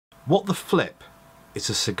What the flip is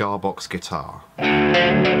a cigar box guitar?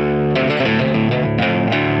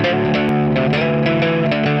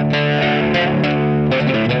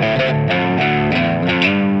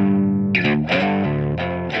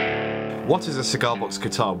 What is a cigar box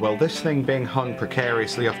guitar? Well, this thing being hung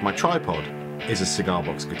precariously off my tripod is a cigar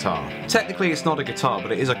box guitar. Technically it's not a guitar,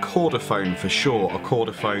 but it is a chordophone for sure, a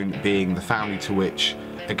chordophone being the family to which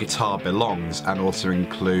a guitar belongs and also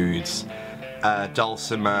includes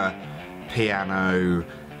dulcimer, piano,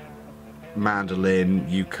 mandolin,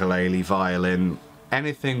 ukulele, violin,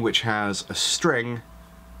 anything which has a string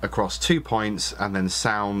across 2 points and then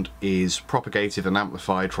sound is propagated and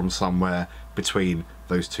amplified from somewhere between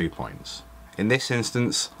those 2 points. In this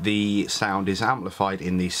instance, the sound is amplified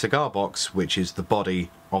in the cigar box, which is the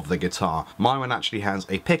body of the guitar. My one actually has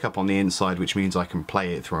a pickup on the inside, which means I can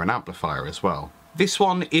play it through an amplifier as well. This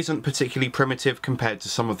one isn't particularly primitive compared to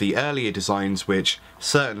some of the earlier designs, which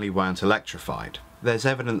certainly weren't electrified. There's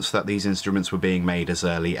evidence that these instruments were being made as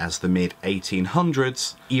early as the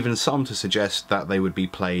mid-1800s, even some to suggest that they would be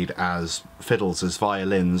played as fiddles, as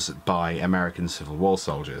violins by American Civil War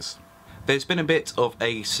soldiers. There's been a bit of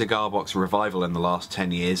a cigar box revival in the last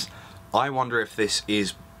 10 years. I wonder if this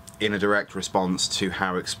is in a direct response to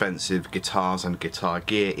how expensive guitars and guitar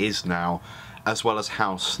gear is now, as well as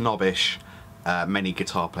how snobbish many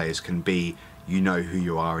guitar players can be. You know who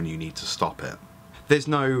you are and you need to stop it. There's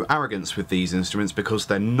no arrogance with these instruments because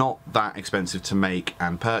they're not that expensive to make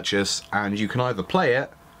and purchase, and you can either play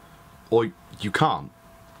it or you can't,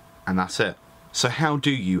 and that's it. So how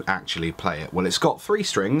do you actually play it? Well, it's got 3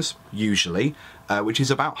 strings, usually, which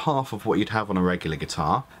is about half of what you'd have on a regular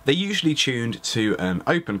guitar. They're usually tuned to an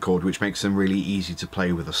open chord, which makes them really easy to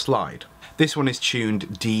play with a slide. This one is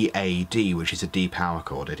tuned D-A-D, which is a D power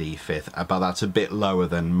chord, a D fifth, but that's a bit lower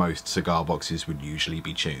than most cigar boxes would usually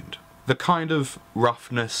be tuned. The kind of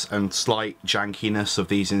roughness and slight jankiness of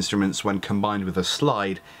these instruments when combined with a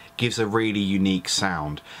slide gives a really unique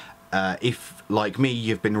sound. If, like me,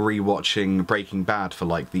 you've been re-watching Breaking Bad for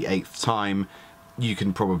like the 8th time, you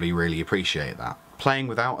can probably really appreciate that. Playing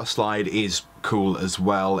without a slide is cool as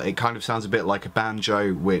well. It kind of sounds a bit like a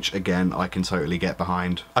banjo, which again I can totally get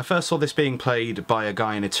behind. I first saw this being played by a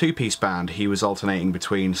guy in a 2-piece band. He was alternating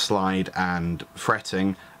between slide and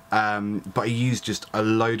fretting, but he used just a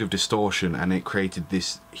load of distortion and it created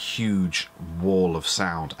this huge wall of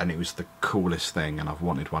sound, and it was the coolest thing, and I've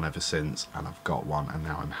wanted one ever since, and I've got one, and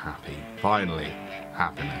now I'm happy. Finally,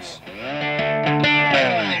 happiness.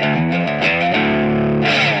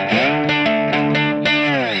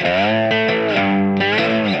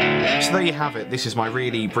 So there you have it. This is my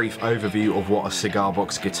really brief overview of what a cigar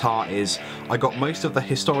box guitar is. I got most of the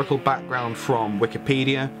historical background from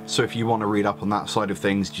Wikipedia, so if you want to read up on that side of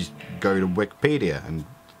things, just go to Wikipedia and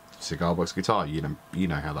cigar box guitar. You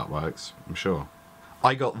know how that works, I'm sure.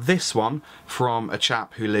 I got this one from a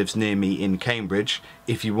chap who lives near me in Cambridge.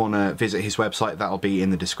 If you want to visit his website, that'll be in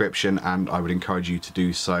the description, and I would encourage you to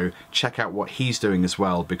do so. Check out what he's doing as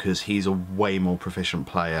well, because he's a way more proficient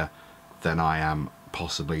player than I am,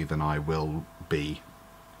 possibly than I will be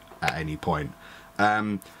at any point.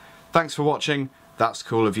 Thanks for watching. That's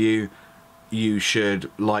cool of you. You should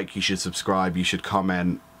like, you should subscribe, you should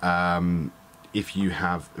comment. If you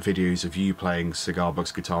have videos of you playing cigar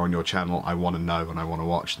box guitar on your channel, I want to know and I want to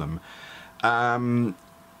watch them.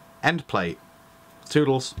 End plate.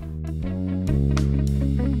 Toodles.